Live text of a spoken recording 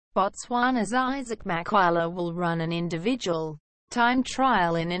Botswana's Isaac Makwala will run an individual time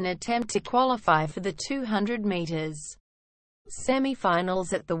trial in an attempt to qualify for the 200 meters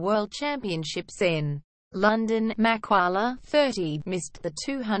semi-finals at the World Championships in London. Makwala, 30, missed the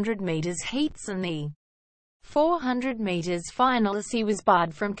 200 meters heats and the 400 meters final as he was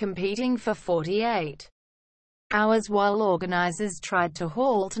barred from competing for 48 hours while organizers tried to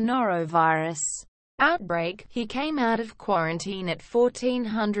halt norovirus outbreak. He came out of quarantine at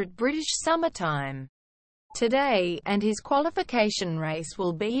 1400 British Summer Time today, and his qualification race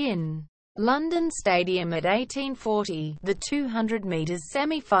will be in London Stadium at 1840. The 200 meters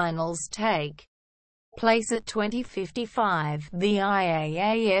semi-finals take place at 20:55. The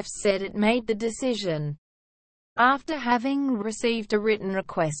IAAF said it made the decision after having received a written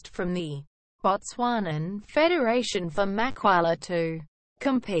request from the Botswanan Federation for Makwala to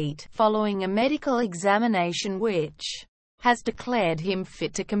compete, following a medical examination which has declared him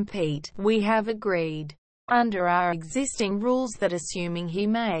fit to compete. We have agreed, under our existing rules, that assuming he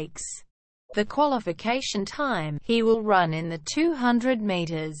makes the qualification time, he will run in the 200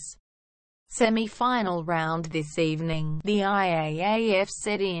 meters semi-final round this evening, the IAAF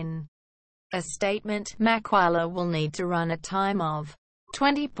said in a statement. Makwala will need to run a time of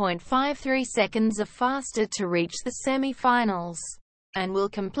 20.53 seconds or faster to reach the semi-finals, and will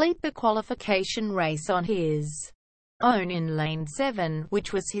complete the qualification race on his own in Lane 7,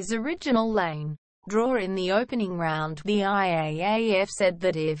 which was his original lane draw in the opening round. The IAAF said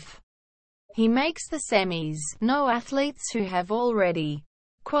that if he makes the semis, no athletes who have already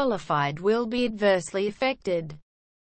qualified will be adversely affected.